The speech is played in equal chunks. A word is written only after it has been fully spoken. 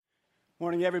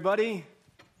Morning, everybody.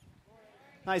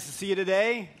 Nice to see you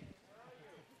today.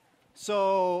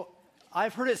 So,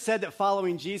 I've heard it said that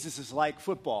following Jesus is like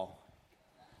football.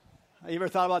 Have you ever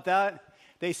thought about that?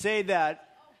 They say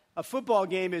that a football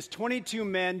game is 22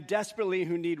 men desperately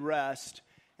who need rest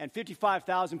and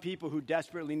 55,000 people who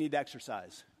desperately need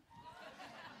exercise.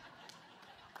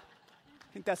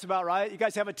 I think that's about right. You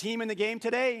guys have a team in the game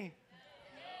today?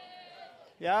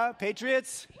 Yeah?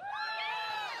 Patriots?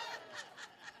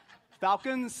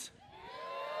 Falcons?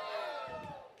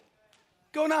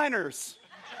 Go Niners!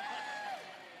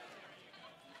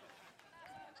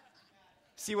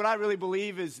 See, what I really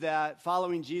believe is that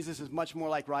following Jesus is much more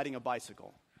like riding a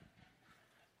bicycle.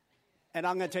 And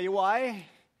I'm going to tell you why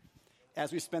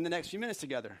as we spend the next few minutes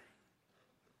together.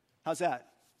 How's that?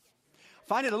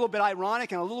 Find it a little bit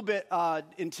ironic and a little bit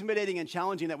intimidating and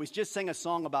challenging that we just sang a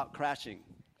song about crashing.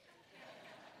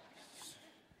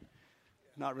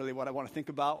 Not really what I want to think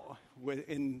about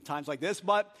in times like this.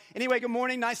 But anyway, good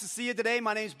morning. Nice to see you today.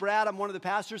 My name's Brad. I'm one of the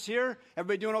pastors here.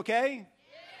 Everybody doing okay? Yeah.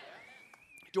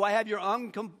 Do I have your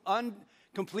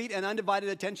complete and undivided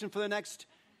attention for the next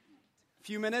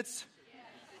few minutes? Yes.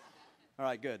 All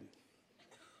right, good.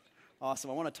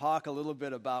 Awesome. I want to talk a little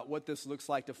bit about what this looks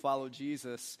like to follow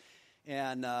Jesus.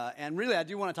 And really, I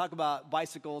do want to talk about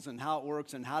bicycles and how it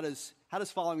works and how does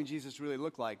following Jesus really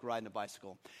look like riding a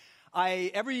bicycle.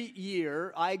 Every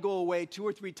year, I go away 2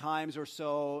 or 3 times or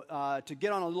so to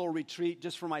get on a little retreat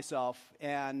just for myself,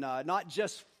 and not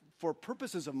just for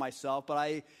purposes of myself, but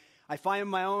I find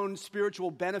my own spiritual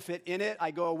benefit in it.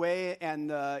 I go away,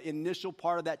 and the initial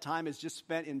part of that time is just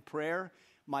spent in prayer.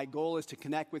 My goal is to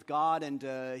connect with God and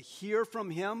to hear from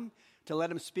Him, to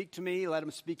let Him speak to me, let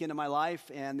Him speak into my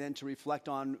life, and then to reflect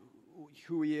on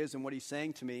who He is and what He's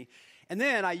saying to me. And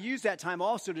then I use that time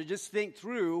also to just think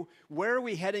through, where are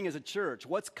we heading as a church?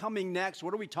 What's coming next?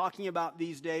 What are we talking about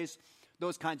these days?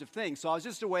 Those kinds of things. So I was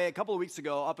just away a couple of weeks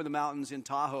ago up in the mountains in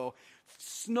Tahoe.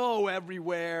 Snow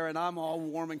everywhere, and I'm all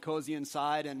warm and cozy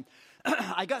inside. And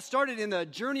I got started in the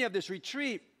journey of this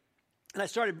retreat, and I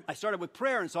started with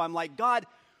prayer. And so I'm like, God,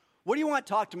 what do you want to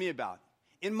talk to me about?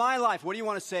 In my life, what do you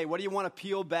want to say? What do you want to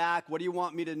peel back? What do you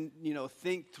want me to,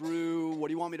 think through? What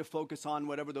do you want me to focus on?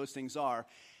 Whatever those things are.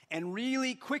 And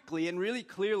really quickly and really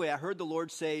clearly, I heard the Lord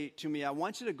say to me, I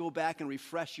want you to go back and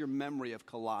refresh your memory of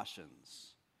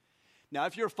Colossians. Now,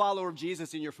 if you're a follower of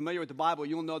Jesus and you're familiar with the Bible,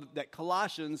 you'll know that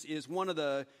Colossians is one of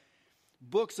the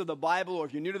books of the Bible, or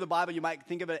if you're new to the Bible, you might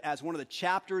think of it as one of the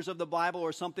chapters of the Bible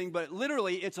or something, but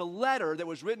literally it's a letter that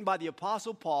was written by the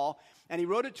Apostle Paul, and he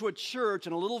wrote it to a church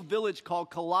in a little village called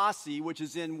Colossae, which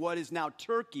is in what is now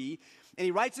Turkey, and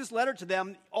he writes this letter to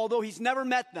them, although he's never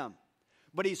met them.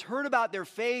 But he's heard about their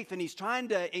faith, and he's trying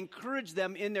to encourage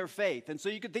them in their faith. And so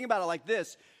you could think about it like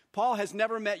this. Paul has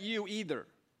never met you either,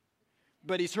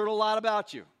 but he's heard a lot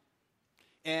about you,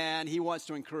 and he wants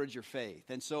to encourage your faith.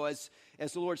 And so as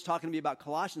the Lord's talking to me about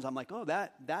Colossians, I'm like, oh,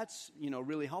 that's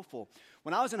really helpful.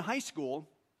 When I was in high school,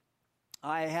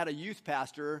 I had a youth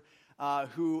pastor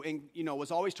who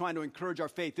was always trying to encourage our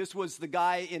faith. This was the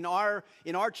guy in our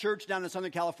church down in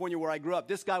Southern California where I grew up.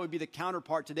 This guy would be the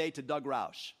counterpart today to Doug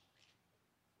Roush.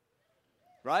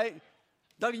 Right?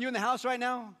 Doug, are you in the house right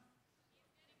now?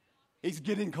 He's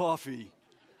getting coffee.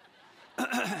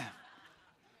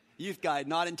 Youth guy,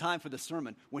 not in time for the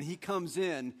sermon. When he comes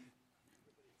in,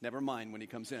 never mind when he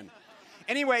comes in.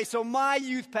 Anyway, so my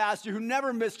youth pastor, who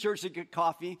never missed church to get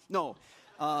coffee,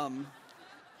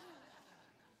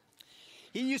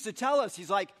 he used to tell us, he's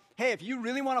like, hey, if you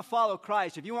really want to follow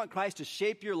Christ, if you want Christ to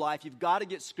shape your life, you've got to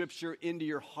get Scripture into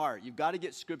your heart. You've got to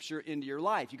get Scripture into your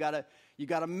life. You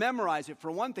got to memorize it for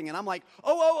one thing. And I'm like,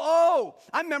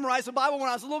 I memorized the Bible when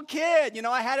I was a little kid.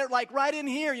 I had it like right in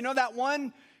here. That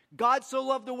one, God so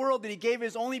loved the world that he gave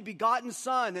his only begotten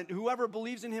son, and whoever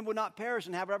believes in him would not perish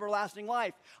and have everlasting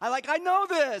life. I know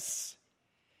this.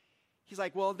 He's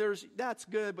like, well, that's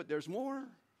good, but there's more.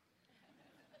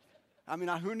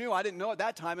 Who knew? I didn't know at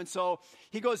that time. And so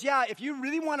he goes, yeah, if you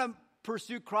really want to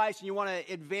pursue Christ and you want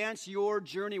to advance your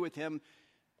journey with him,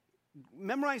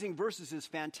 memorizing verses is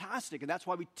fantastic. And that's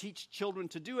why we teach children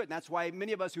to do it. And that's why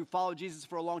many of us who follow Jesus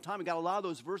for a long time, we got a lot of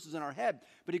those verses in our head.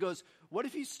 But he goes, what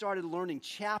if you started learning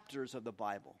chapters of the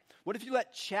Bible? What if you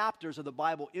let chapters of the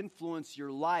Bible influence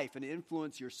your life and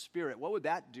influence your spirit? What would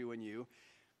that do in you?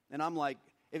 And I'm like,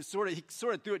 he sort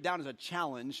of threw it down as a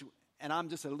challenge. And I'm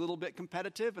just a little bit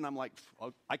competitive, and I'm like,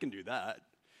 well, I can do that.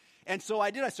 And so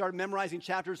I did. I started memorizing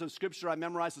chapters of Scripture. I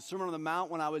memorized the Sermon on the Mount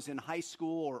when I was in high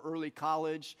school or early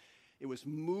college. It was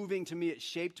moving to me. It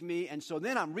shaped me. And so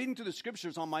then I'm reading through the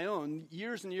Scriptures on my own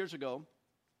years and years ago,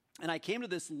 and I came to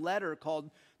this letter called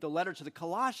the letter to the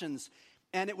Colossians.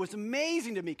 And it was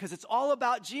amazing to me because it's all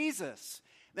about Jesus.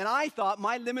 And I thought,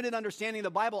 my limited understanding of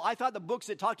the Bible, I thought the books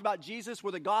that talked about Jesus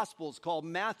were the Gospels called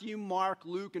Matthew, Mark,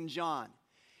 Luke, and John.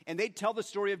 And they'd tell the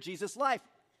story of Jesus' life.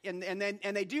 And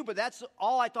they do, but that's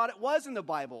all I thought it was in the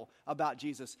Bible about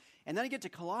Jesus. And then I get to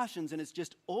Colossians, and it's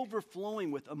just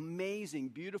overflowing with amazing,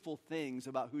 beautiful things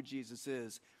about who Jesus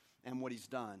is and what he's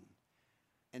done.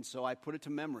 And so I put it to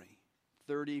memory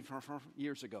 30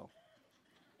 years ago.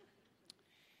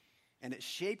 And it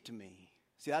shaped me.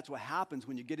 See, that's what happens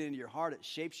when you get it into your heart. It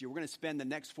shapes you. We're going to spend the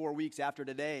next 4 weeks after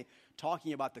today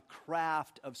talking about the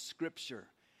craft of Scripture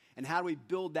and how do we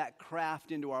build that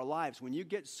craft into our lives. When you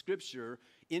get Scripture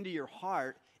into your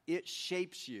heart, it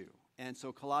shapes you. And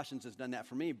so Colossians has done that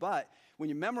for me. But when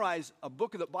you memorize a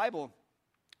book of the Bible,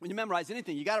 when you memorize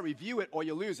anything, you got to review it or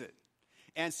you lose it.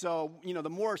 And so, the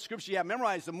more Scripture you have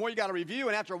memorized, the more you got to review.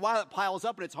 And after a while, it piles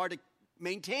up and it's hard to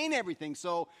maintain everything.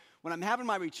 So when I'm having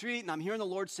my retreat and I'm hearing the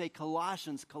Lord say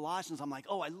Colossians, I'm like,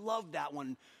 oh, I love that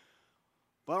one.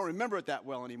 But I don't remember it that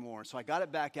well anymore. So I got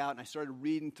it back out and I started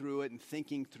reading through it and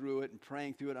thinking through it and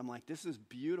praying through it. I'm like, this is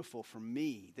beautiful for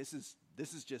me. This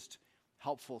is just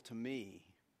helpful to me.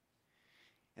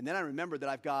 And then I remember that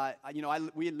I've got,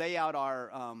 we lay out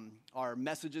our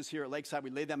messages here at Lakeside.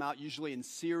 We lay them out usually in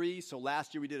series. So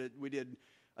last year we did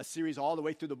a series all the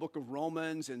way through the book of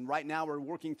Romans, and right now we're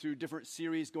working through different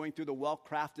series going through the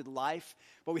well-crafted life.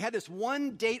 But we had this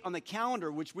one date on the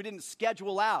calendar which we didn't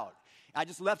schedule out. I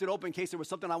just left it open in case there was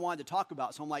something I wanted to talk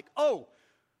about. So I'm like,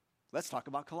 let's talk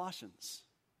about Colossians.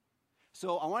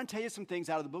 So I want to tell you some things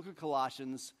out of the book of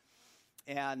Colossians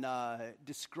and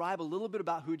describe a little bit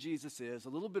about who Jesus is, a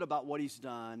little bit about what he's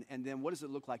done, and then what does it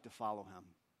look like to follow him.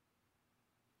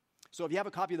 So if you have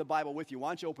a copy of the Bible with you, why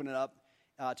don't you open it up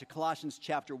to Colossians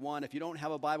chapter 1. If you don't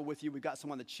have a Bible with you, we've got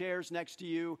some on the chairs next to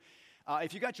you.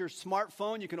 If you got your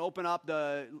smartphone, you can open up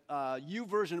the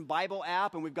YouVersion Bible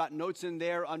app, and we've got notes in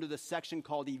there under the section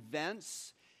called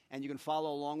Events, and you can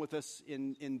follow along with us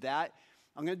in that.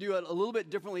 I'm going to do it a little bit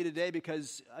differently today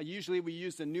because usually we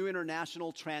use the New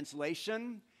International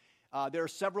Translation. There are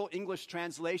several English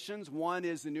translations. One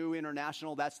is the New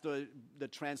International. That's the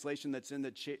translation that's in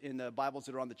the Bibles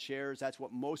that are on the chairs. That's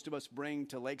what most of us bring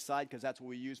to Lakeside because that's what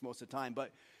we use most of the time.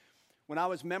 But when I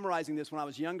was memorizing this when I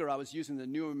was younger, I was using the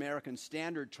New American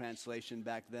Standard Translation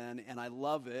back then, and I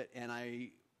love it, and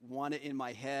I want it in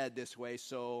my head this way.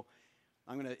 So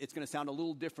it's going to sound a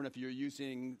little different if you're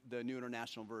using the New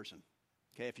International Version.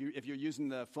 Okay, if you're using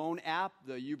the phone app,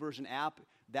 the YouVersion app,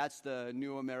 that's the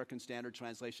New American Standard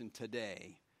Translation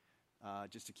today,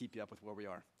 just to keep you up with where we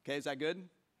are. Okay, is that good?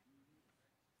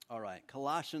 All right,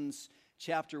 Colossians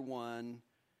chapter 1,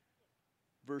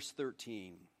 verse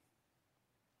 13.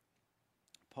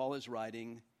 Paul is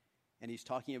writing, and he's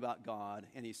talking about God,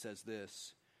 and he says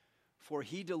this, "For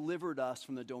he delivered us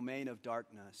from the domain of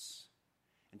darkness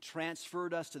and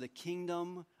transferred us to the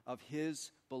kingdom of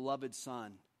his beloved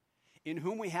Son, in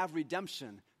whom we have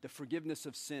redemption, the forgiveness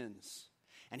of sins.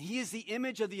 And he is the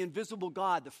image of the invisible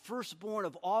God, the firstborn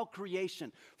of all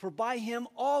creation. For by him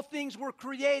all things were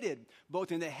created,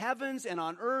 both in the heavens and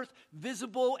on earth,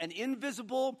 visible and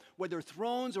invisible, whether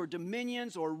thrones or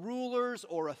dominions or rulers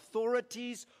or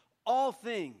authorities. All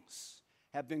things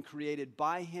have been created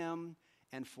by him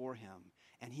and for him.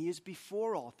 And he is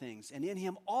before all things, and in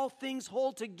him all things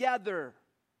hold together.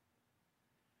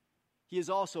 He is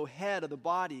also head of the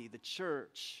body, the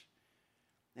church,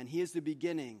 and he is the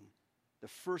beginning, the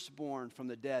firstborn from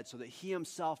the dead, so that he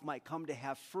himself might come to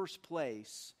have first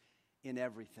place in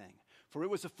everything. For it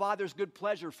was the Father's good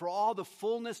pleasure for all the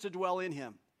fullness to dwell in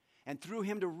him, and through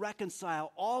him to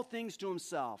reconcile all things to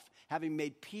himself, having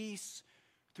made peace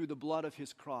through the blood of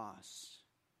his cross.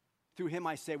 Through him,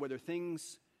 I say, whether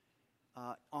things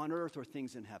on earth or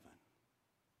things in heaven.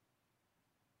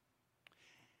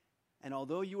 And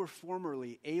although you were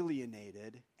formerly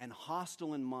alienated and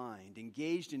hostile in mind,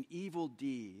 engaged in evil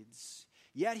deeds,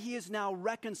 yet he has now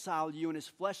reconciled you in his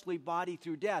fleshly body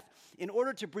through death, in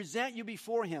order to present you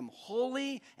before him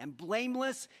holy and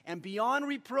blameless and beyond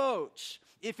reproach,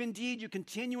 if indeed you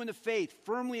continue in the faith,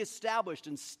 firmly established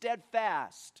and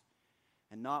steadfast,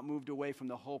 and not moved away from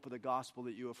the hope of the gospel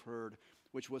that you have heard,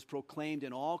 which was proclaimed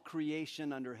in all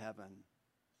creation under heaven,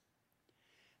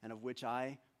 and of which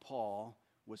I, Paul,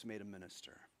 was made a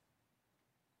minister."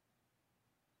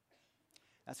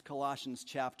 That's Colossians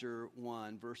chapter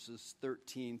 1, verses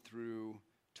 13 through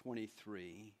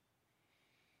 23.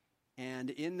 And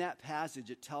in that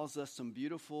passage, it tells us some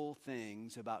beautiful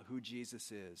things about who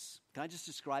Jesus is. Can I just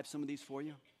describe some of these for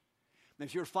you? And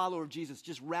if you're a follower of Jesus,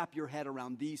 just wrap your head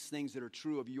around these things that are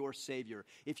true of your Savior.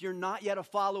 If you're not yet a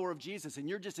follower of Jesus and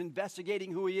you're just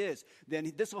investigating who he is,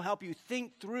 then this will help you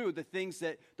think through the things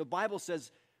that the Bible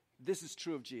says this is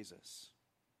true of Jesus.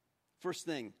 First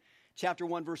thing, chapter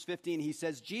 1, verse 15, he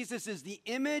says, Jesus is the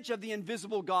image of the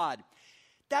invisible God.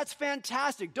 That's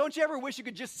fantastic. Don't you ever wish you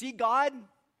could just see God? I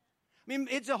mean,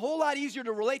 it's a whole lot easier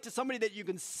to relate to somebody that you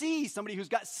can see, somebody who's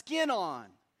got skin on.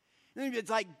 It's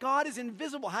like God is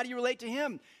invisible. How do you relate to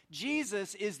him?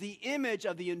 Jesus is the image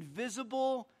of the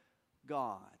invisible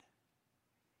God.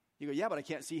 You go, yeah, but I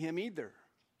can't see him either.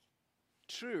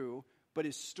 True, but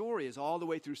his story is all the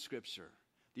way through Scripture.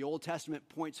 The Old Testament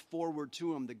points forward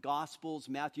to him. The Gospels,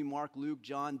 Matthew, Mark, Luke,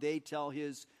 John, they tell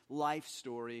his life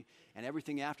story. And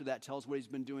everything after that tells what he's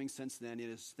been doing since then. It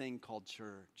is this thing called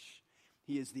church.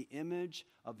 He is the image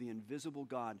of the invisible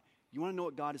God. You want to know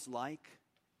what God is like?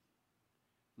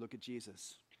 Look at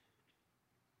Jesus.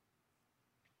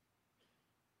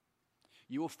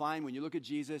 You will find, when you look at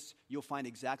Jesus, you'll find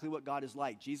exactly what God is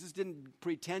like. Jesus didn't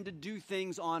pretend to do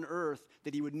things on earth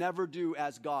that he would never do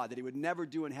as God, that he would never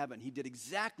do in heaven. He did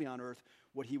exactly on earth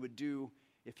what he would do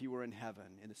if he were in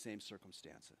heaven in the same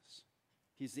circumstances.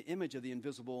 He's the image of the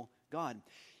invisible God.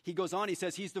 He goes on, he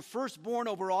says, he's the firstborn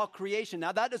over all creation.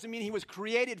 Now, that doesn't mean he was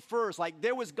created first. Like,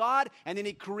 there was God, and then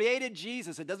he created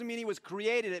Jesus. It doesn't mean he was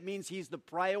created. It means he's the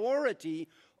priority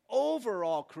over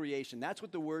all creation. That's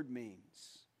what the word means.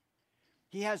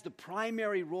 He has the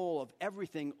primary role of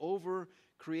everything over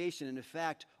creation. And in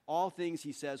fact, all things,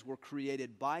 he says, were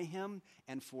created by him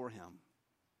and for him.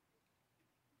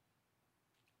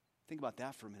 Think about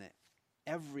that for a minute.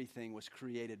 Everything was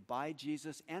created by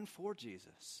Jesus and for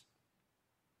Jesus.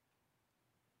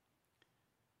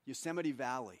 Yosemite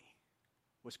Valley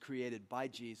was created by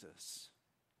Jesus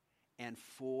and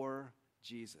for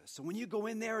Jesus. So when you go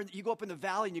in there, you go up in the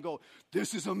valley and you go,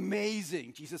 this is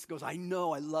amazing. Jesus goes, I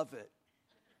know, I love it.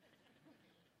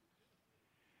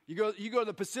 You go to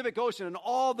the Pacific Ocean and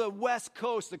all the west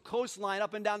coast, the coastline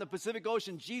up and down the Pacific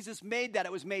Ocean, Jesus made that.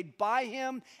 It was made by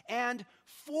him and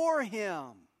for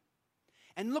him.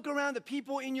 And look around the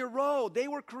people in your row. They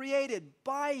were created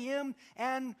by him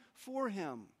and for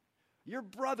him. Your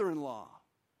brother-in-law,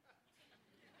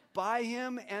 by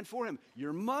him and for him.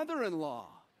 Your mother-in-law,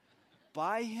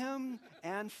 by him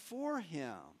and for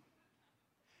him.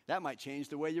 That might change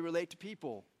the way you relate to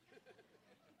people.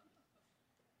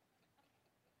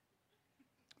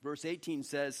 Verse 18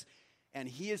 says, and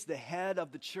he is the head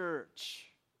of the church.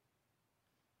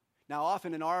 Now,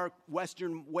 often in our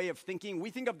Western way of thinking, we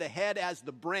think of the head as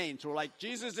the brain. So we're like,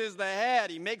 Jesus is the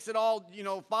head. He makes it all,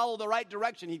 follow the right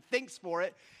direction. He thinks for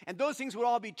it. And those things would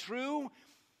all be true.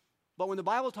 But when the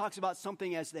Bible talks about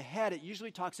something as the head, it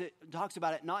usually talks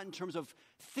about it not in terms of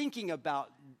thinking about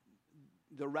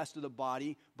the rest of the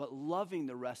body, but loving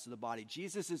the rest of the body.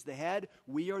 Jesus is the head.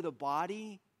 We are the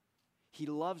body. He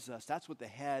loves us. That's what the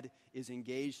head is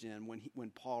engaged in when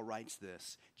Paul writes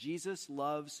this. Jesus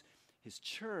loves his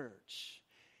church.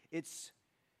 It's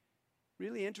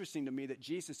really interesting to me that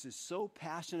Jesus is so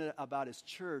passionate about his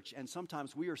church, and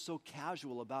sometimes we are so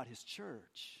casual about his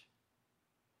church.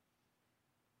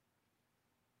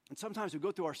 And sometimes we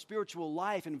go through our spiritual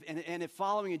life, and if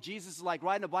following Jesus is like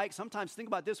riding a bike, sometimes think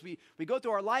about this, we go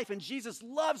through our life, and Jesus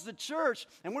loves the church,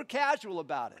 and we're casual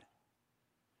about it.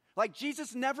 Like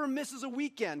Jesus never misses a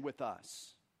weekend with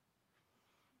us.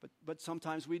 But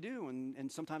sometimes we do,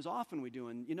 and sometimes often we do.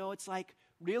 And, it's like,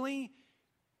 really?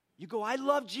 You go, I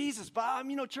love Jesus, but,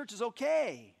 church is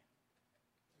okay.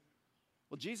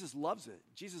 Well, Jesus loves it.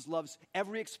 Jesus loves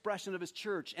every expression of his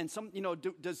church. And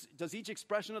does each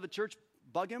expression of the church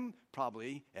bug him?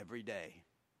 Probably every day.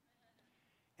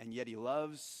 And yet he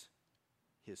loves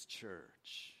his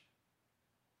church.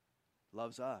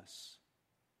 Loves us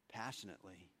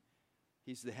passionately.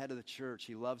 He's the head of the church.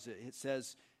 He loves it. It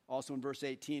says also in verse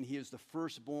 18, he is the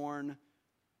firstborn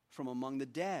from among the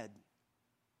dead.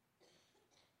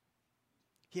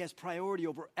 He has priority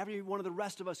over every one of the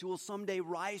rest of us who will someday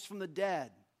rise from the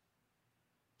dead.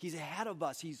 He's ahead of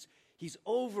us. He's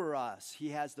over us. He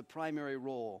has the primary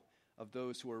role of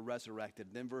those who are resurrected.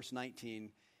 Then verse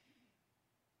 19,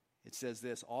 it says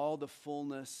this, all the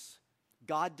fullness,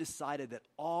 God decided that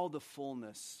all the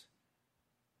fullness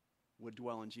would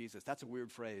dwell in Jesus. That's a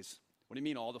weird phrase. What do you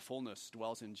mean all the fullness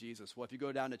dwells in Jesus? Well, if you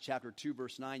go down to chapter 2,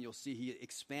 verse 9, you'll see he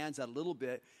expands that a little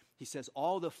bit. He says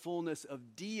all the fullness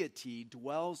of deity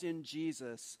dwells in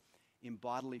Jesus in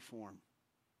bodily form.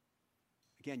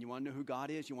 Again, you want to know who God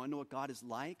is? You want to know what God is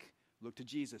like? Look to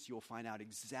Jesus. You'll find out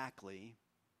exactly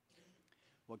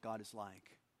what God is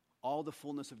like. All the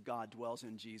fullness of God dwells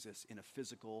in Jesus in a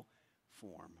physical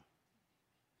form.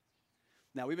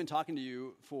 Now, we've been talking to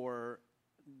you for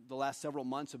the last several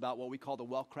months about what we call the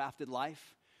well-crafted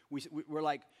life. We're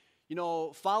like,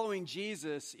 following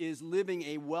Jesus is living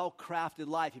a well-crafted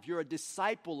life. If you're a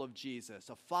disciple of Jesus,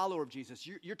 a follower of Jesus,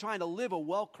 you're trying to live a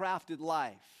well-crafted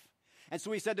life. And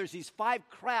so we said there's these 5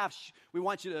 crafts we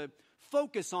want you to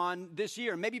focus on this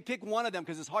year. Maybe pick one of them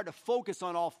because it's hard to focus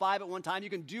on all 5 at one time. You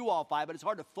can do all 5, but it's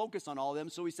hard to focus on all of them.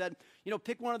 So we said,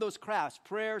 pick one of those crafts: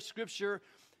 prayer, scripture,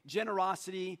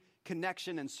 generosity,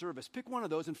 connection, and service. Pick one of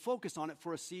those and focus on it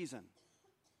for a season.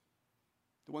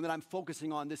 The one that I'm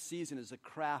focusing on this season is the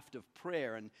craft of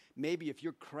prayer. And maybe if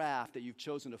your craft that you've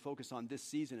chosen to focus on this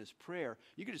season is prayer,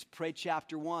 you could just pray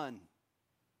chapter 1.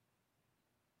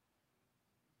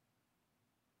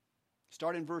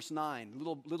 Start in verse 9,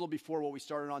 little before what we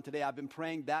started on today. I've been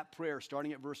praying that prayer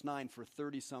starting at verse 9 for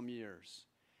 30-some years,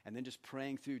 and then just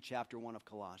praying through chapter 1 of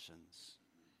Colossians.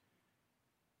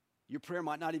 Your prayer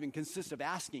might not even consist of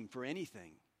asking for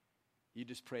anything. You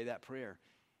just pray that prayer.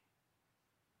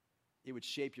 It would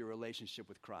shape your relationship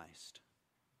with Christ.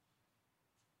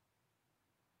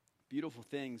 Beautiful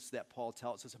things that Paul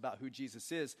tells us about who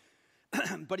Jesus is,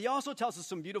 but he also tells us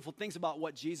some beautiful things about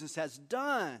what Jesus has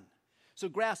done. So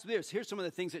grasp this. Here's some of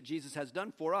the things that Jesus has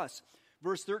done for us.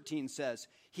 Verse 13 says,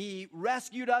 he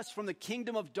rescued us from the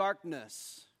kingdom of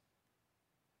darkness.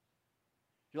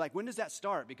 You're like, when does that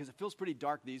start? Because it feels pretty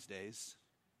dark these days.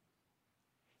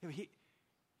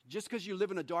 Just because you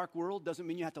live in a dark world doesn't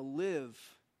mean you have to live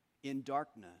in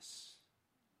darkness.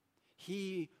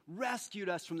 He rescued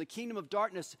us from the kingdom of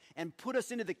darkness and put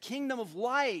us into the kingdom of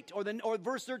light. Or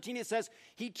verse 13, it says,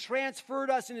 he transferred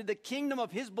us into the kingdom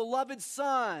of his beloved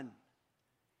Son.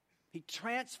 He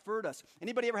transferred us.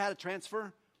 Anybody ever had a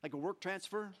transfer? Like a work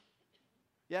transfer?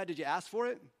 Yeah, did you ask for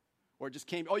it? Or it just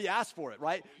came, you asked for it,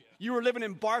 right? You were living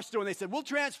in Barstow and they said, we'll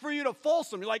transfer you to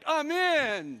Folsom. You're like, I'm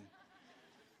in.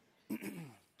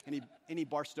 Any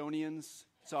Barstonians?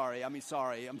 Sorry. I'm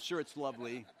sure it's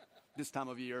lovely this time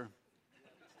of year.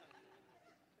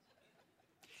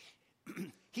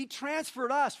 He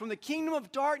transferred us from the kingdom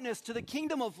of darkness to the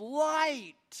kingdom of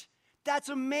light. That's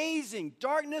amazing.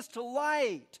 Darkness to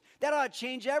light. That ought to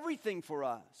change everything for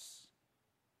us.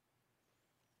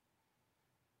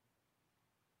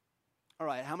 All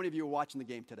right, how many of you are watching the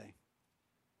game today?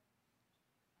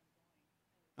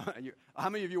 How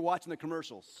many of you are watching the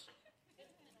commercials?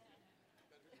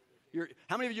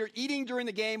 How many of you are eating during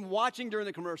the game, watching during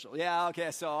the commercial? Yeah, okay,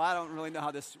 so I don't really know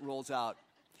how this rolls out.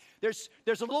 There's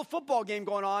a little football game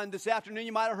going on this afternoon.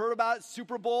 You might have heard about it,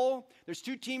 Super Bowl. There's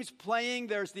 2 teams playing.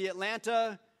 There's the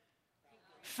Atlanta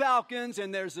Falcons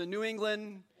and there's the New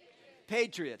England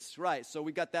Patriots. Right, so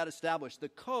we got that established. The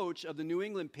coach of the New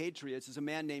England Patriots is a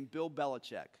man named Bill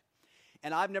Belichick.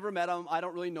 And I've never met him. I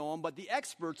don't really know him. But the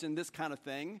experts in this kind of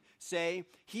thing say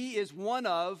he is one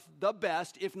of the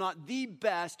best, if not the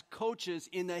best, coaches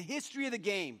in the history of the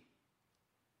game.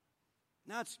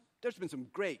 Now, there's been some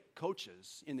great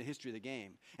coaches in the history of the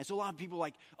game. And so a lot of people are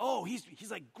like, he's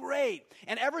like great.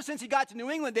 And ever since he got to New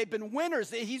England, they've been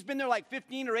winners. He's been there like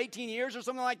 15 or 18 years or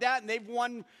something like that. And they've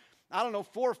won, 4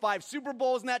 or 5 Super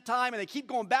Bowls in that time. And they keep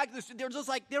going back to this. They're just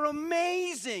like, they're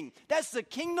amazing. That's the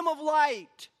kingdom of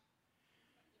light.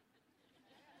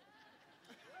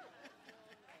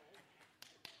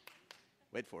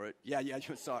 Wait for it. Yeah,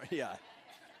 sorry, yeah.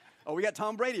 Oh, we got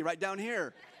Tom Brady right down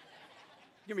here.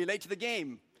 You're going to be late to the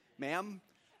game, ma'am.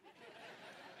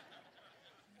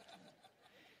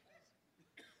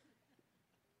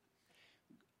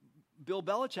 Bill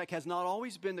Belichick has not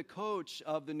always been the coach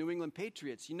of the New England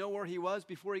Patriots. You know where he was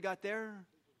before he got there?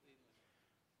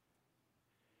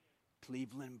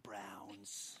 Cleveland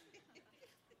Browns.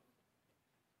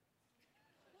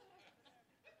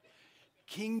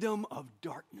 Kingdom of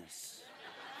darkness.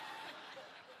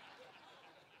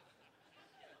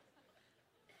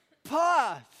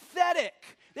 Pathetic.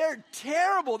 They're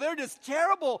terrible. They're just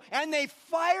terrible. And they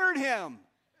fired him.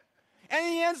 And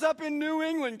he ends up in New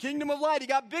England, kingdom of light. He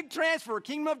got big transfer,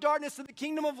 kingdom of darkness to the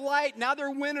kingdom of light. Now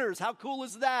they're winners. How cool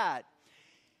is that?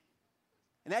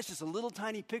 And that's just a little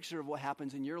tiny picture of what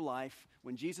happens in your life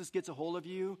when Jesus gets a hold of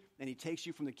you and he takes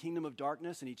you from the kingdom of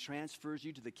darkness and he transfers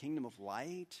you to the kingdom of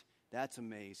light. That's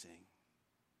amazing.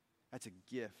 That's a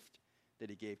gift that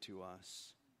he gave to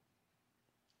us.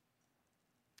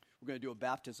 We're going to do a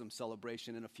baptism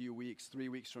celebration in a few weeks, 3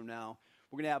 weeks from now.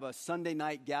 We're going to have a Sunday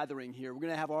night gathering here. We're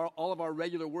going to have all of our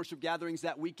regular worship gatherings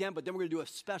that weekend, but then we're going to do a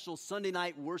special Sunday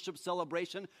night worship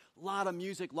celebration. A lot of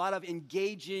music, a lot of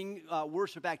engaging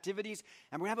worship activities,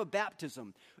 and we're going to have a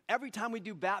baptism. Every time we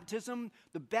do baptism,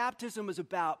 the baptism is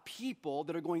about people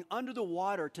that are going under the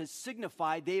water to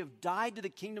signify they have died to the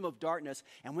kingdom of darkness.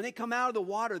 And when they come out of the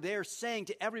water, they are saying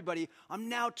to everybody, I'm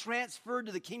now transferred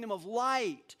to the kingdom of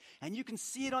light. And you can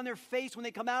see it on their face when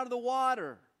they come out of the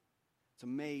water. It's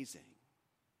amazing.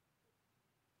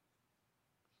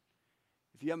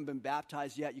 If you haven't been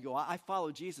baptized yet, you go, I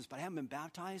follow Jesus, but I haven't been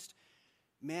baptized.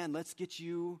 Man, let's get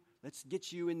you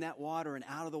in that water and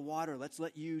out of the water. Let's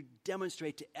let you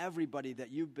demonstrate to everybody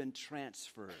that you've been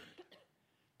transferred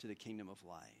to the kingdom of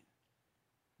light.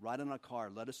 Write on a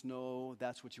card. Let us know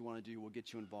that's what you want to do. We'll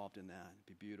get you involved in that.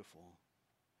 It'd be beautiful.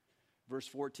 Verse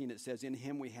 14, it says, in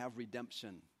him we have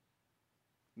redemption.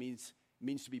 Means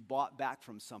to be bought back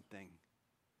from something.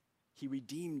 He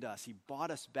redeemed us. He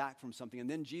bought us back from something.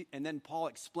 And then Paul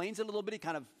explains it a little bit. He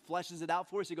kind of fleshes it out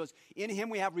for us. He goes, in him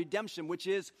we have redemption, which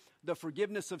is the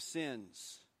forgiveness of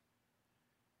sins.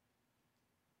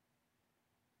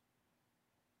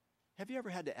 Have you ever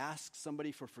had to ask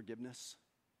somebody for forgiveness?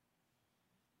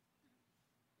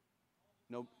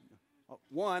 No.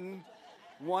 One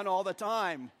all the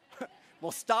time.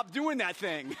 Well, stop doing that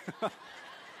thing.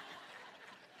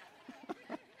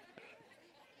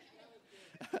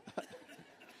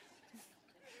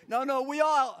 No, we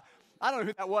all, I don't know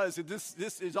who that was.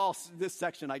 This is all this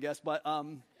section, I guess, but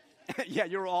yeah,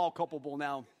 you're all culpable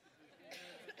now.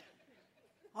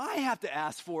 I have to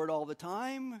ask for it all the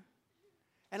time,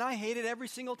 and I hate it every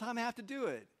single time I have to do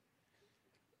it.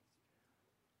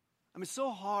 I mean, it's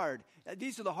so hard.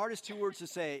 These are the hardest two words to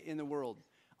say in the world.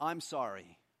 I'm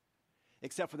sorry.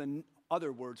 Except for the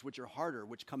other words, which are harder,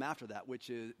 which come after that,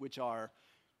 which are,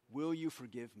 will you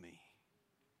forgive me?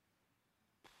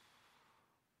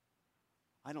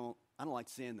 I don't like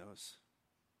saying those.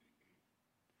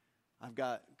 I've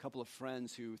got a couple of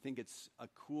friends who think it's a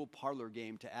cool parlor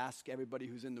game to ask everybody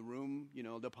who's in the room. You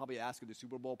know, they'll probably ask at the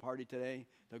Super Bowl party today.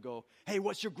 They'll go, hey,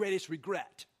 what's your greatest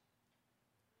regret?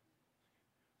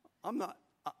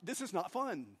 This is not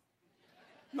fun.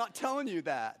 I'm not telling you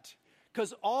that.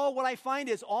 Because what I find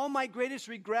is all my greatest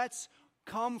regrets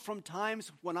come from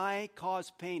times when I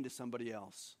caused pain to somebody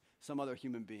else, some other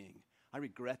human being. I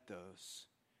regret those.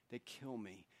 They kill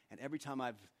me. And every time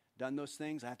I've done those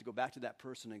things, I have to go back to that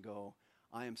person and go,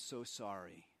 I am so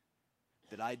sorry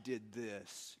that I did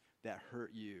this that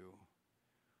hurt you.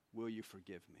 Will you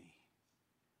forgive me?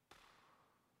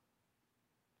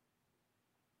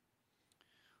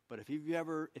 But if you've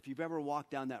ever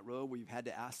walked down that road where you've had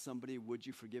to ask somebody, would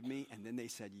you forgive me? And then they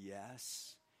said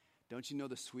yes. Don't you know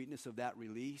the sweetness of that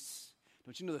release?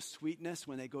 Don't you know the sweetness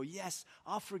when they go, yes,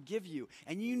 I'll forgive you.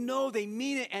 And you know they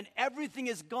mean it and everything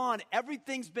is gone.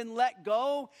 Everything's been let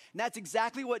go. And that's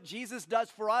exactly what Jesus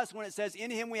does for us when it says, in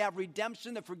him we have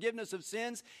redemption, the forgiveness of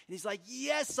sins. And he's like,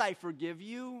 yes, I forgive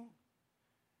you.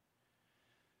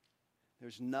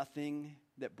 There's nothing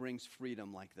that brings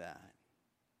freedom like that.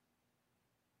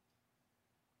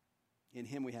 In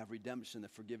him we have redemption, the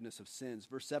forgiveness of sins.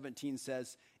 Verse 17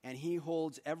 says, and he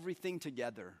holds everything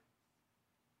together.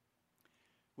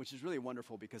 Which is really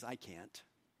wonderful because I can't.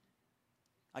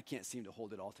 I can't seem to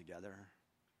hold it all together.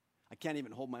 I can't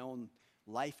even hold my own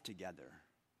life together.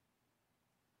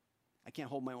 I can't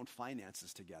hold my own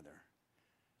finances together.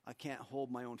 I can't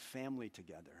hold my own family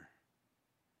together.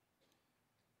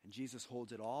 And Jesus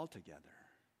holds it all together.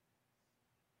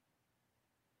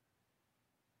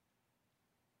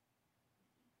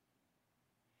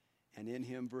 And in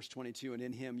him, verse 22, and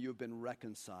in him you have been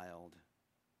reconciled.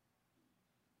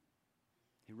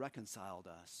 He reconciled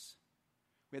us.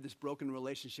 We had this broken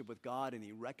relationship with God, and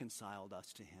he reconciled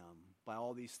us to him. By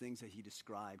all these things that he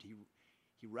described,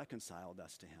 he reconciled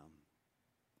us to him.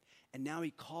 And now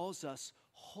he calls us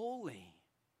holy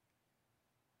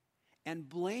and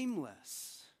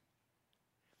blameless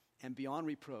and beyond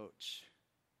reproach.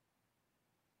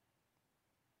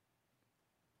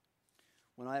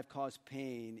 When I have caused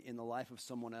pain in the life of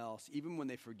someone else, even when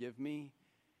they forgive me,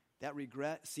 that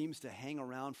regret seems to hang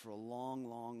around for a long,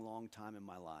 long, long time in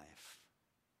my life.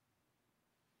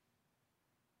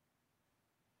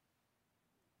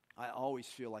 I always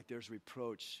feel like there's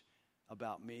reproach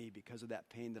about me because of that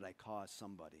pain that I caused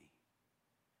somebody.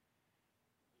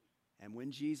 And when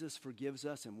Jesus forgives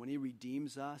us and when he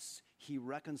redeems us, he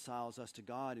reconciles us to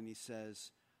God and he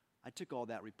says, I took all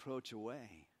that reproach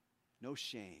away. No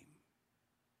shame.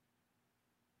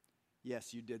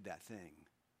 Yes, you did that thing.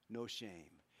 No shame.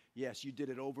 Yes, you did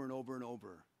it over and over and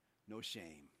over. No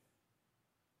shame.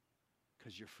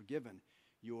 Because you're forgiven.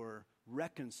 You're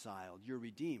reconciled, you're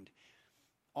redeemed.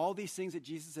 All these things that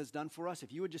Jesus has done for us,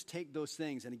 if you would just take those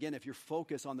things, and again, if your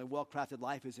focus on the well-crafted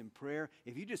life is in prayer,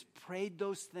 if you just prayed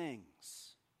those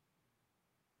things,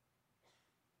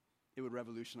 it would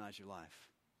revolutionize your life.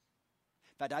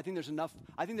 In fact, I think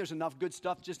there's enough good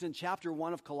stuff just in chapter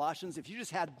 1 of Colossians. If you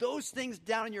just had those things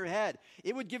down in your head,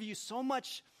 it would give you so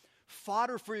much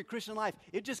fodder for your Christian life.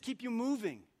 It'd just keep you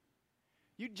moving.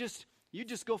 You just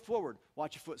go forward.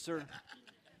 Watch your foot, sir.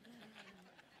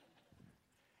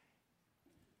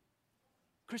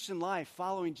 Christian life,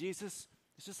 following Jesus,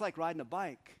 it's just like riding a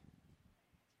bike.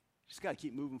 You just got to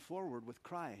keep moving forward with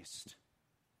Christ.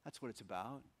 That's what it's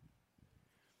about.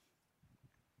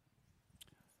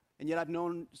 And yet I've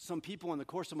known some people in the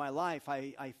course of my life.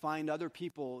 I find other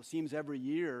people, it seems every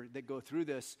year, that go through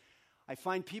this. I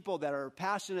find people that are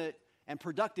passionate and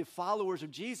productive followers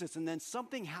of Jesus, and then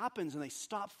something happens and they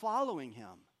stop following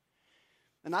him.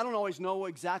 And I don't always know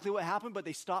exactly what happened, but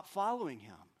they stop following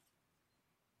him.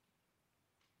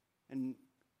 And,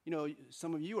 you know,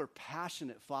 some of you are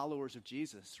passionate followers of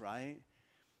Jesus, right?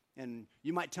 And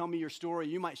you might tell me your story.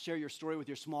 You might share your story with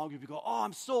your small group. You go, oh,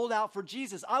 I'm sold out for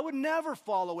Jesus. I would never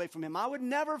fall away from him. I would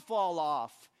never fall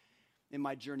off in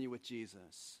my journey with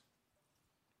Jesus.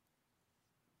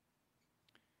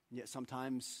 And yet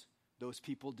sometimes those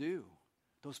people do.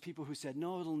 Those people who said,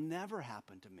 no, it'll never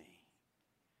happen to me.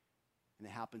 And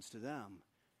it happens to them.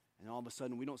 And all of a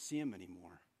sudden we don't see him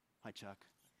anymore. Hi, Chuck.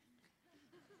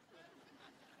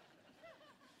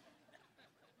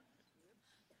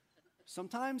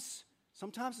 Sometimes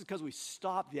it's because we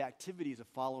stop the activities of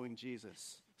following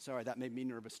Jesus. Sorry, that made me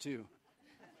nervous too.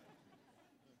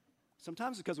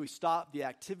 Sometimes it's because we stop the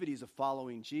activities of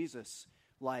following Jesus,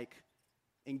 like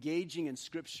engaging in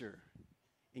Scripture,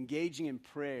 engaging in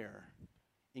prayer,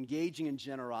 engaging in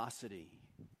generosity,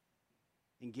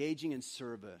 engaging in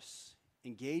service,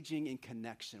 engaging in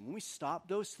connection. When we stop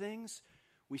those things,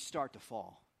 we start to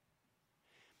fall.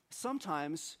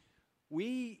 Sometimes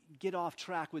we get off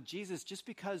track with Jesus just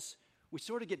because we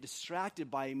sort of get distracted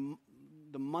by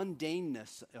the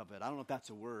mundaneness of it. I don't know if that's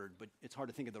a word, but it's hard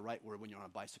to think of the right word when you're on a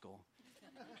bicycle.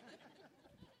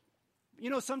 You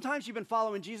know, sometimes you've been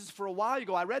following Jesus for a while. You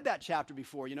go, I read that chapter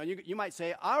before. You know, you might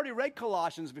say, I already read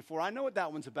Colossians before. I know what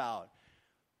that one's about.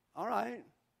 All right.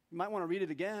 You might want to read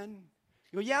it again.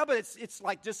 You go, yeah, but it's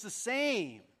like just the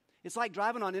same. It's like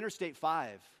driving on Interstate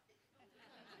 5.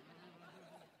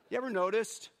 You ever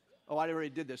noticed? Oh, I already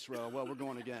did this row. Well, we're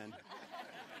going again.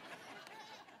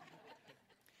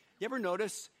 You ever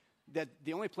notice that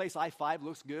the only place I-5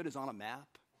 looks good is on a map?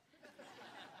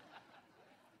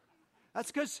 That's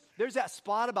because there's that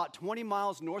spot about 20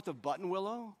 miles north of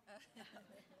Buttonwillow.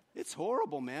 It's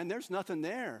horrible, man. There's nothing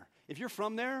there. If you're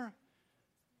from there,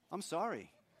 I'm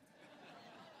sorry.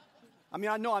 I mean,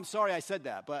 I know I'm sorry I said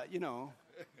that, but, you know.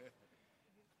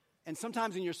 And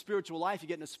sometimes in your spiritual life, you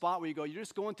get in a spot where you go, you're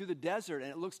just going through the desert,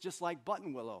 and it looks just like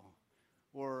Buttonwillow,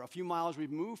 or a few miles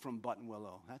removed from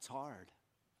Buttonwillow. That's hard.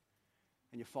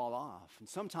 And you fall off. And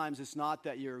sometimes it's not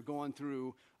that you're going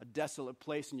through a desolate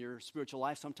place in your spiritual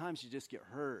life. Sometimes you just get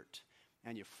hurt,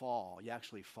 and you fall. You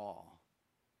actually fall.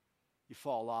 You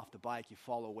fall off the bike. You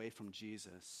fall away from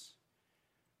Jesus.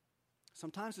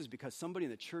 Sometimes it's because somebody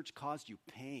in the church caused you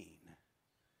pain.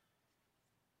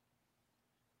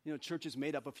 You know, church is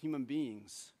made up of human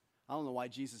beings. I don't know why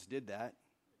Jesus did that.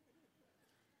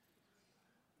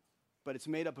 But it's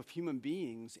made up of human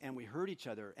beings, and we hurt each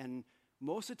other. And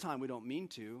most of the time we don't mean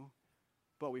to,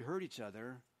 but we hurt each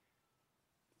other.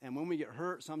 And when we get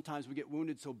hurt, sometimes we get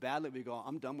wounded so badly we go,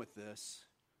 I'm done with this.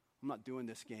 I'm not doing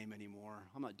this game anymore.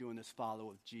 I'm not doing this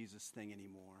follow of Jesus thing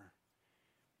anymore.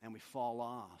 And we fall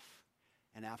off.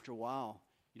 And after a while,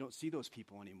 you don't see those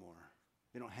people anymore.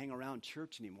 They don't hang around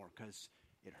church anymore because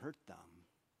it hurt them.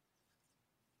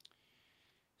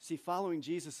 See, following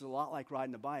Jesus is a lot like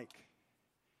riding a bike.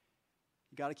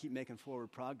 You got to keep making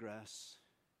forward progress,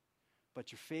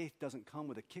 but your faith doesn't come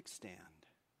with a kickstand.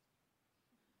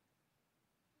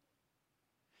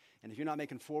 And if you're not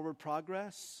making forward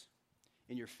progress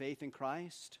in your faith in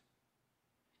Christ,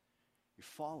 you're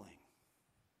falling.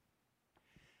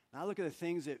 Now I look at the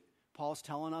things that Paul's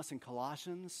telling us in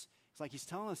Colossians. It's like he's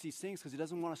telling us these things because he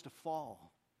doesn't want us to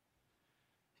fall.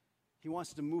 He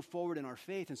wants us to move forward in our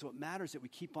faith, and so it matters that we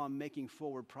keep on making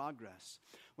forward progress.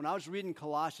 When I was reading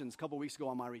Colossians a couple weeks ago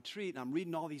on my retreat, and I'm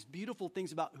reading all these beautiful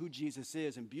things about who Jesus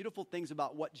is and beautiful things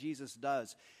about what Jesus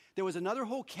does, there was another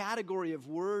whole category of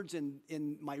words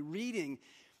in my reading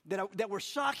that were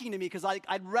shocking to me because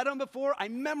I'd read them before. I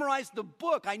memorized the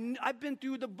book. I've been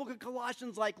through the book of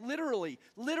Colossians like literally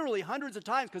hundreds of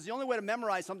times, because the only way to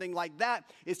memorize something like that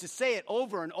is to say it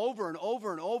over and over and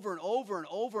over and over and over and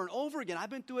over and over again. I've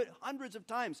been through it hundreds of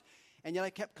times. And yet I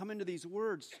kept coming to these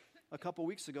words a couple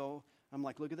weeks ago. I'm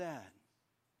like, look at that.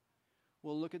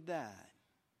 Well, look at that.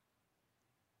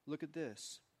 Look at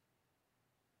this.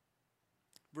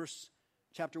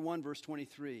 Chapter 1, verse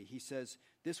 23, he says,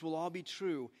 this will all be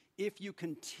true if you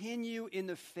continue in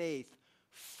the faith,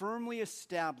 firmly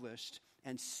established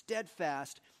and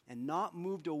steadfast, and not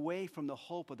moved away from the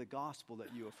hope of the gospel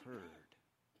that you have heard.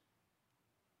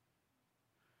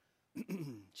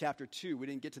 Chapter 2, we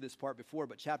didn't get to this part before,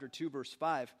 but chapter 2, verse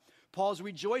 5, Paul's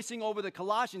rejoicing over the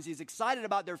Colossians. He's excited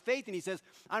about their faith, and he says,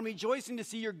 I'm rejoicing to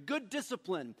see your good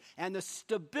discipline and the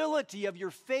stability of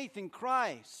your faith in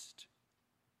Christ.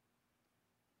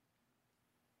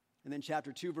 And then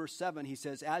chapter 2, verse 7, he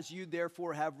says, as you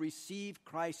therefore have received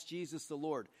Christ Jesus the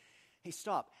Lord. Hey,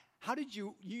 stop. How did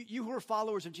you who are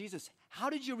followers of Jesus, how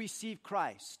did you receive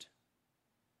Christ?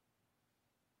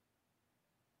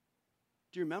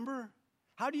 Do you remember?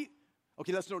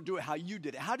 Okay, let's not do it how you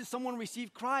did it. How did someone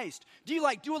receive Christ? Do you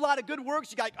do a lot of good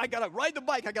works? I got to ride the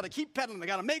bike. I got to keep pedaling. I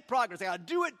got to make progress. I got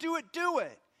to do it.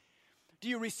 Do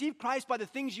you receive Christ by the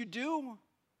things you do?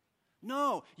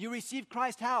 No. You receive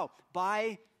Christ how?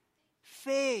 By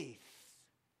faith.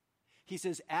 He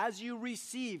says, as you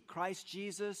receive Christ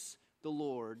Jesus the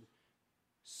Lord,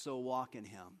 so walk in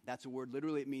him. That's a word,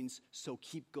 literally it means so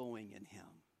keep going in him.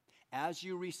 As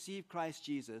you receive Christ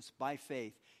Jesus by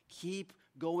faith, keep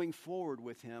going forward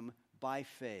with him by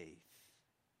faith.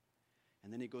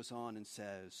 And then he goes on and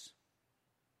says,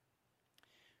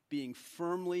 being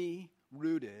firmly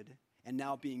rooted and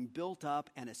now being built up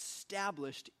and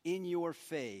established in your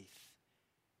faith,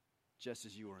 just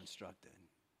as you were instructed.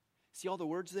 See all the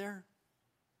words there?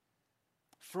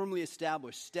 Firmly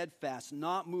established, steadfast,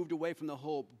 not moved away from the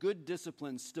hope, good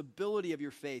discipline, stability of your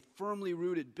faith, firmly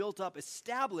rooted, built up,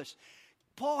 established.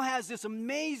 Paul has this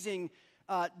amazing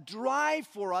drive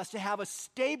for us to have a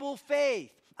stable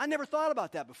faith. I never thought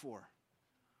about that before.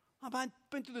 I've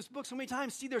been through this book so many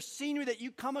times. See, there's scenery that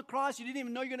you come across you didn't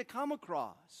even know you're going to come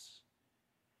across.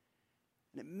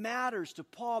 And it matters to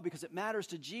Paul because it matters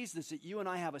to Jesus that you and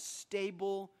I have a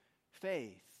stable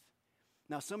faith.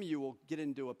 Now, some of you will get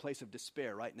into a place of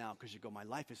despair right now because you go, my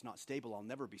life is not stable. I'll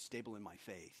never be stable in my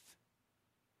faith.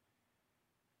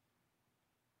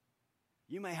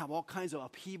 You may have all kinds of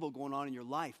upheaval going on in your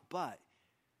life, but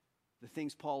the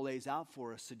things Paul lays out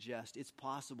for us suggest it's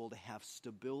possible to have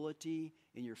stability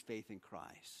in your faith in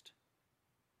Christ.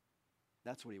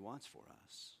 That's what he wants for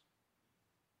us.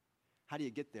 How do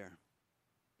you get there?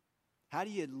 How do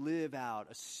you live out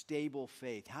a stable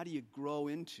faith? How do you grow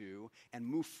into and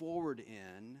move forward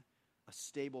in a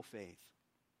stable faith?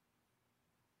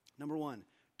 Number one,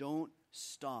 don't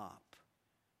stop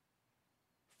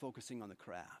focusing on the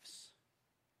crafts.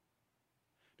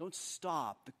 Don't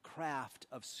stop the craft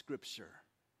of Scripture.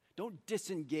 Don't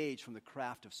disengage from the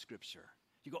craft of Scripture.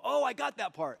 You go, oh, I got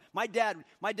that part. My dad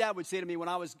would say to me when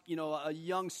I was, a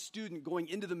young student going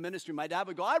into the ministry, my dad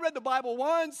would go, I read the Bible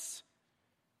once.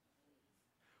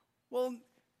 Well,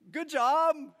 good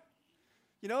job.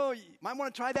 You might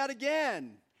want to try that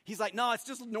again. He's like, no, it's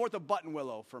just north of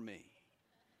Buttonwillow for me.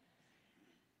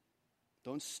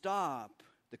 Don't stop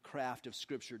the craft of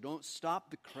Scripture. Don't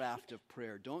stop the craft of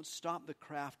prayer. Don't stop the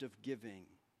craft of giving.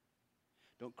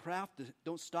 Don't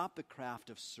stop the craft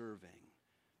of serving.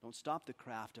 Don't stop the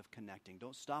craft of connecting.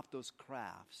 Don't stop those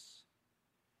crafts,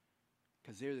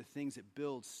 because they're the things that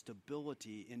build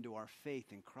stability into our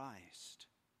faith in Christ.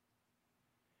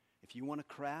 If you want to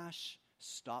crash,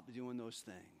 stop doing those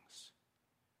things.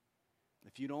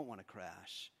 If you don't want to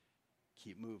crash,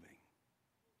 keep moving.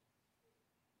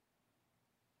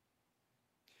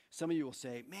 Some of you will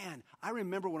say, man, I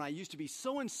remember when I used to be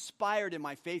so inspired in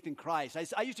my faith in Christ.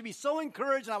 I used to be so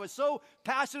encouraged and I was so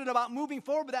passionate about moving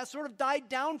forward, but that sort of died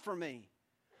down for me.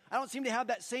 I don't seem to have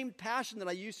that same passion that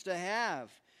I used to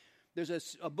have.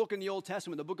 There's a book in the Old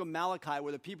Testament, the book of Malachi,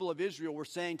 where the people of Israel were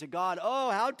saying to God,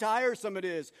 oh, how tiresome it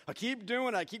is. I keep doing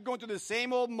it. I keep going through the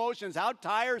same old motions. How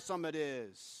tiresome it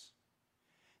is.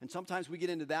 And sometimes we get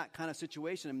into that kind of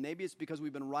situation, and maybe it's because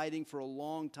we've been writing for a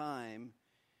long time,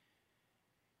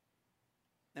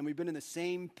 and we've been in the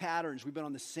same patterns. We've been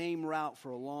on the same route for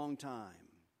a long time.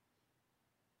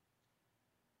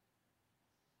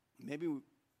 Maybe you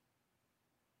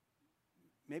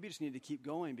just need to keep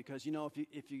going because,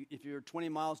 if you're 20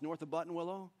 miles north of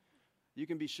Buttonwillow, you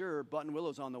can be sure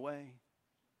Buttonwillow's on the way.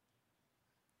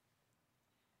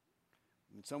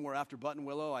 And somewhere after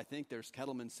Buttonwillow, I think there's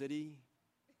Kettleman City.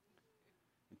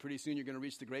 pretty soon you're going to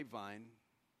reach the Grapevine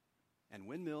and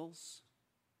windmills.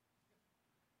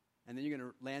 And then you're going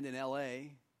to land in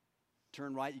L.A.,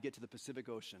 turn right, you get to the Pacific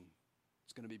Ocean.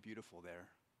 It's going to be beautiful there.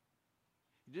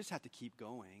 You just have to keep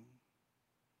going.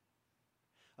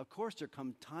 Of course, there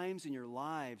come times in your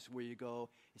lives where you go,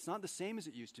 it's not the same as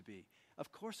it used to be.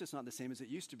 Of course, it's not the same as it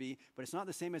used to be, but it's not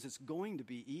the same as it's going to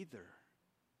be either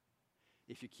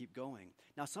if you keep going.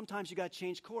 Now, sometimes you got to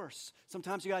change course.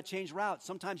 Sometimes you got to change route.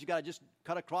 Sometimes you got to just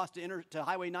cut across to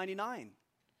Highway 99.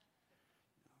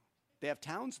 They have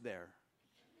towns there.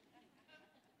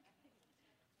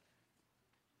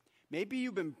 Maybe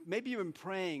you've been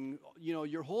praying,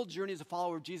 your whole journey as a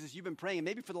follower of Jesus, you've been praying, and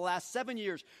maybe for the last 7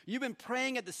 years, you've been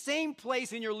praying at the same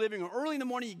place in your living room. Early in the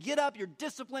morning, you get up, you're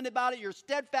disciplined about it, you're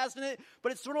steadfast in it,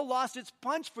 but it's sort of lost its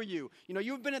punch for you.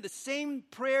 You've been at the same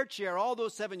prayer chair all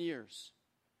those 7 years.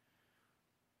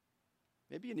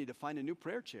 Maybe you need to find a new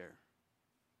prayer chair.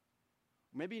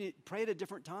 Maybe you need to pray at a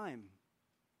different time.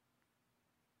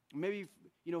 Maybe,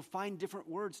 find different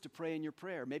words to pray in your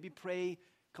prayer. Maybe pray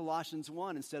Colossians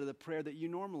 1 instead of the prayer that you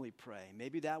normally pray.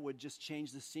 Maybe that would just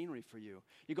change the scenery for you.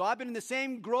 You go, I've been in the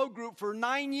same grow group for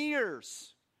 9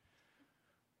 years.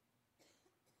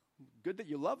 Good that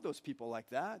you love those people like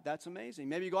that. That's amazing.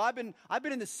 Maybe you go, I've been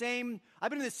in the same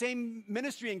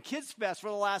ministry in Kids Fest for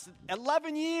the last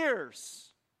 11 years.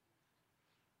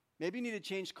 Maybe you need to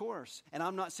change course. And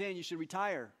I'm not saying you should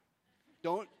retire.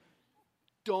 Don't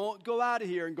go out of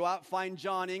here and go out and find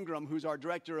John Ingram, who's our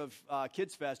director of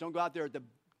Kids Fest. Don't go out there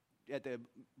at the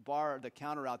bar, the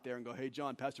counter out there and go, hey,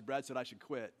 John, Pastor Brad said I should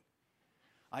quit.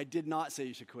 I did not say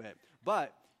you should quit.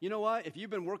 But you know what? If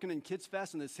you've been working in Kids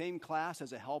Fest in the same class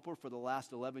as a helper for the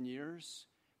last 11 years,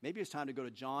 maybe it's time to go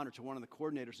to John or to one of the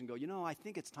coordinators and go, I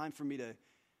think it's time for me to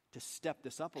step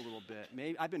this up a little bit.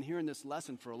 Maybe I've been hearing this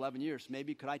lesson for 11 years.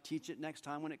 Maybe could I teach it next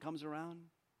time when it comes around?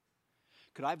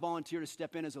 Could I volunteer to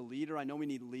step in as a leader? I know we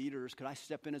need leaders. Could I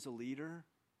step in as a leader?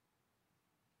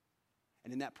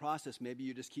 And in that process, maybe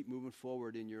you just keep moving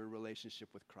forward in your relationship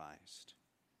with Christ.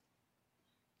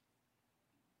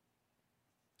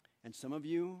 And some of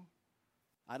you,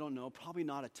 I don't know, probably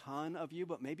not a ton of you,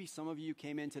 but maybe some of you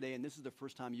came in today and this is the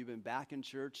first time you've been back in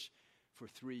church for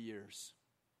 3 years.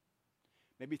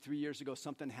 Maybe 3 years ago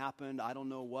something happened, I don't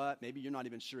know what. Maybe you're not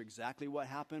even sure exactly what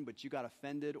happened, but you got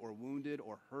offended or wounded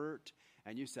or hurt,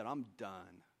 and you said, I'm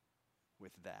done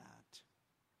with that.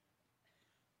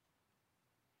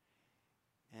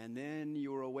 And then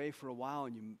you were away for a while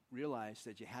and you realized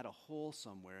that you had a hole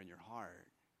somewhere in your heart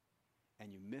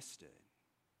and you missed it.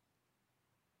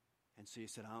 And so you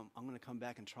said, I'm going to come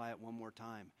back and try it one more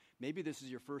time. Maybe this is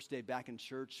your first day back in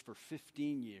church for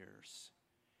 15 years.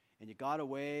 And you got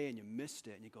away and you missed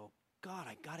it. And you go, God,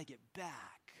 I got to get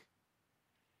back.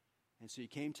 And so you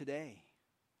came today.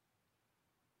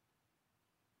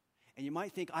 And you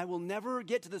might think, I will never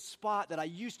get to the spot that I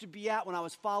used to be at when I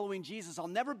was following Jesus. I'll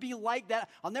never be like that.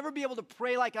 I'll never be able to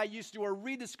pray like I used to or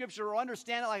read the scripture or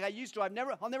understand it like I used to.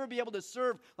 I'll never be able to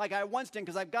serve like I once did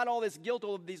because I've got all this guilt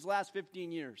over these last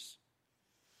 15 years.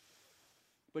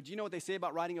 But do you know what they say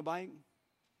about riding a bike?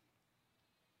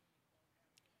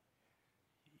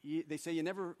 They say you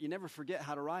never forget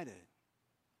how to ride it.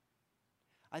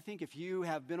 I think if you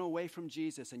have been away from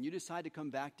Jesus and you decide to come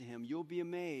back to him, you'll be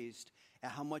amazed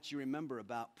at how much you remember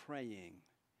about praying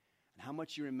and how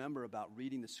much you remember about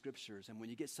reading the scriptures. And when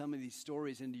you get some of these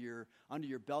stories under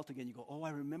your belt again, you go, oh, I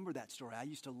remember that story. I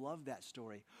used to love that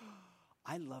story.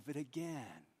 I love it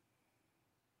again.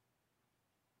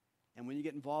 And when you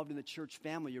get involved in the church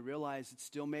family, you realize it's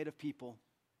still made of people.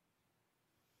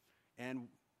 And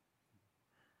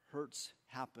hurts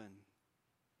happen.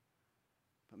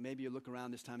 But maybe you look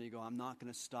around this time and you go, I'm not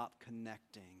going to stop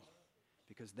connecting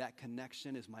because that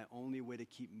connection is my only way to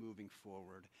keep moving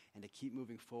forward. And to keep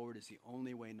moving forward is the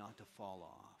only way not to fall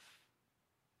off.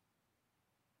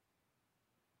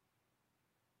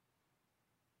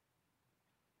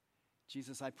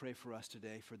 Jesus, I pray for us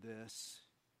today for this.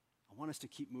 I want us to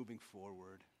keep moving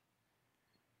forward.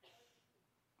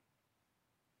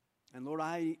 And Lord,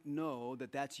 I know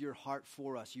that that's your heart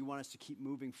for us. You want us to keep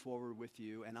moving forward with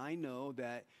you. And I know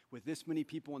that with this many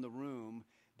people in the room,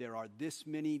 there are this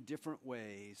many different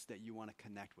ways that you want to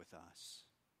connect with us.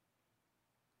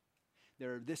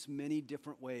 There are this many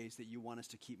different ways that you want us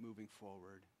to keep moving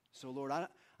forward. So Lord, I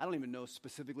don't even know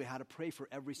specifically how to pray for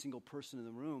every single person in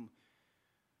the room.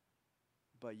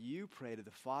 But you pray to the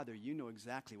Father. You know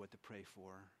exactly what to pray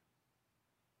for.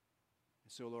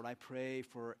 So, Lord, I pray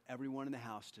for everyone in the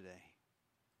house today.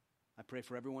 I pray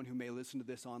for everyone who may listen to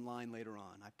this online later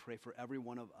on. I pray for every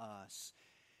one of us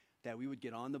that we would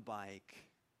get on the bike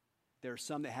There are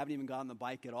some that haven't even gotten the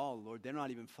bike at all, Lord. They're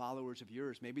not even followers of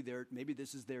yours. Maybe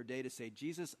this is their day to say,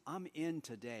 Jesus, I'm in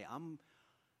today.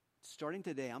 Starting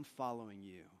today, I'm following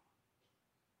you.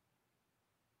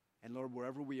 And Lord,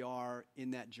 wherever we are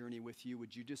in that journey with you,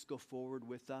 would you just go forward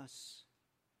with us?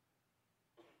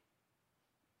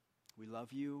 We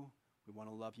love you. We want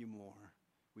to love you more.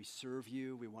 We serve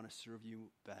you. We want to serve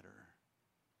you better.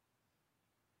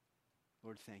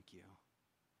 Lord, thank you.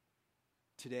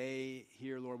 Today,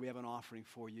 here, Lord, we have an offering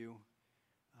for you.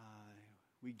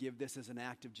 We give this as an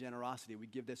act of generosity. We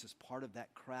give this as part of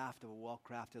that craft of a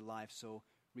well-crafted life. So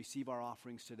receive our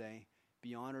offerings today.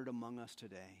 Be honored among us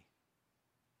today.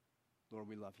 Lord,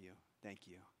 we love you. Thank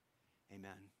you.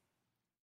 Amen.